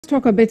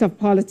Talk a bit of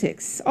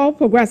politics. All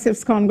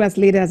Progressives Congress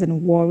leaders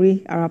in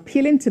Warri are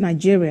appealing to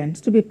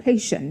Nigerians to be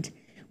patient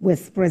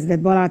with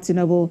President Bola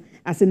Tinubu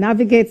as he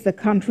navigates the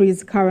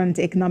country's current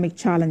economic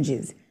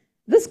challenges.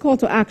 This call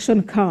to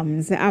action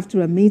comes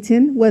after a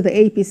meeting where the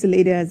APC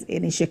leaders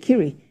in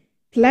Itsekiri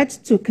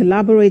pledged to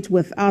collaborate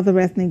with other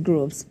ethnic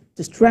groups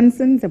to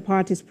strengthen the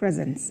party's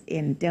presence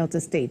in Delta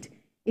State.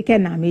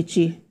 Ikenna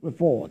Amechi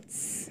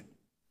reports.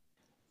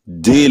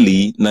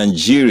 Daily,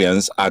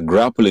 Nigerians are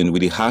grappling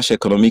with the harsh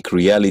economic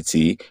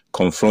reality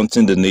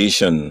confronting the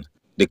nation.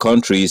 The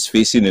country is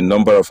facing a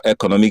number of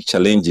economic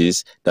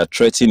challenges that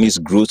threaten its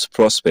growth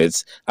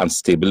prospects and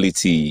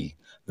stability.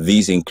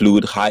 These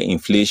include high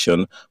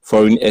inflation,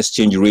 foreign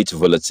exchange rate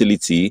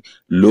volatility,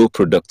 low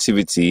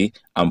productivity,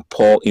 and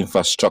poor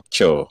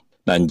infrastructure.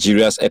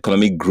 Nigeria's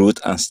economic growth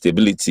and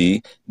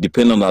stability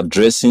depend on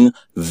addressing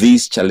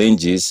these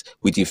challenges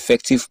with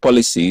effective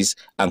policies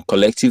and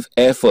collective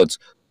efforts,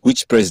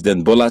 which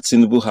President Bola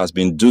Tinubu has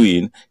been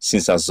doing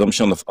since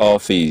assumption of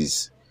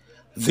office.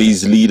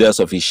 These leaders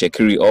of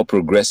Itsekiri All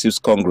Progressives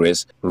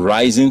Congress,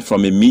 rising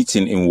from a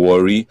meeting in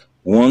Warri,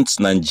 want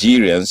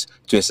Nigerians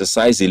to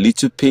exercise a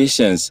little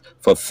patience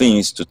for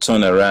things to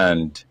turn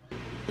around.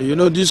 You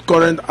know, this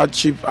current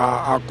hardship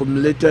are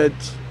accumulated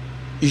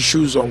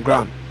issues on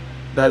ground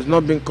that has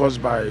not been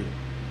caused by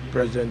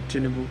President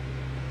Tinubu.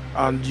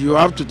 And you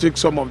have to take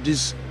some of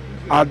this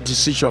hard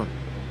decision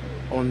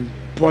on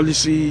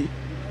policy.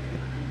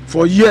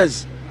 For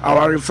years,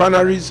 our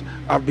refineries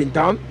have been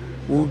down,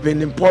 we've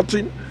been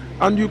importing,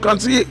 and you can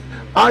see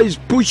how he's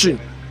pushing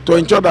to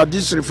ensure that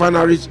these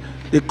refineries,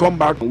 they come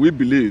back. We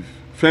believe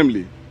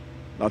firmly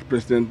that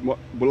President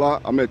Bola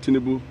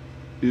Tinubu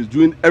is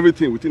doing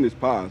everything within his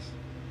powers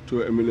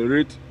to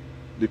ameliorate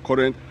the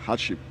current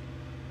hardship.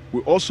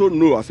 We also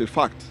know as a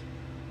fact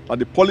that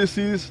the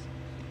policies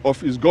of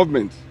his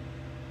government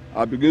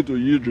are beginning to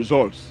yield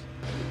results.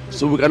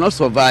 So we cannot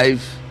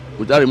survive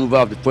without removal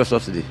of the fuel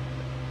subsidy.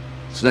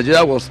 So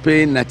Nigeria was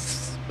paying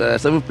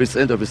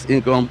 7% of its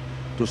income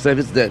to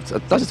service debt.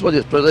 That is what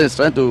the president is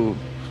trying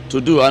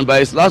to do. And by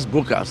his last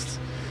broadcast,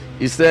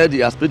 he said he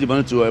has paid the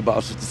money to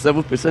about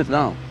 57%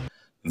 now.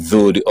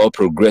 Though the All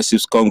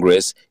Progressives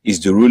Congress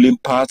is the ruling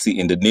party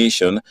in the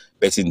nation,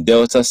 but in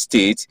Delta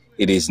State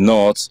it is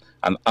not,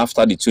 and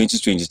after the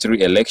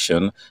 2023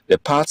 election, the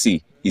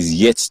party is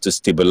yet to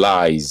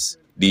stabilize.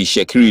 The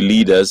Itsekiri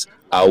leaders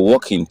are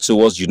working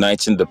towards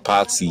uniting the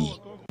party.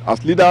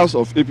 As leaders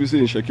of APC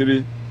in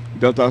Itsekiri,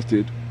 Delta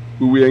State,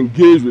 we will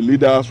engage with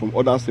leaders from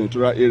other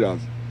senatorial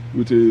areas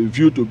with a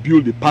view to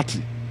build the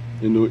party,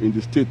 in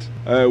the state.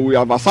 We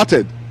have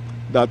asserted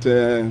that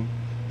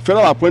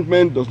federal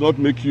appointment does not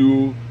make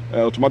you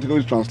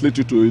automatically translate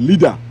you to a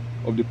leader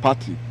of the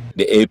party.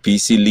 The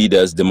APC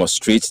leaders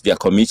demonstrate their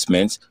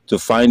commitment to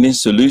finding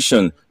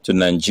solutions to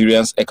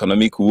Nigerians'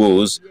 economic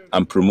woes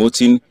and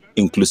promoting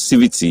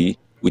inclusivity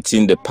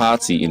within the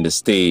party in the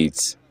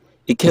state.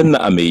 Ikenna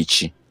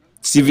Amechi,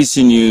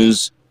 TVC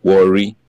News, Warri.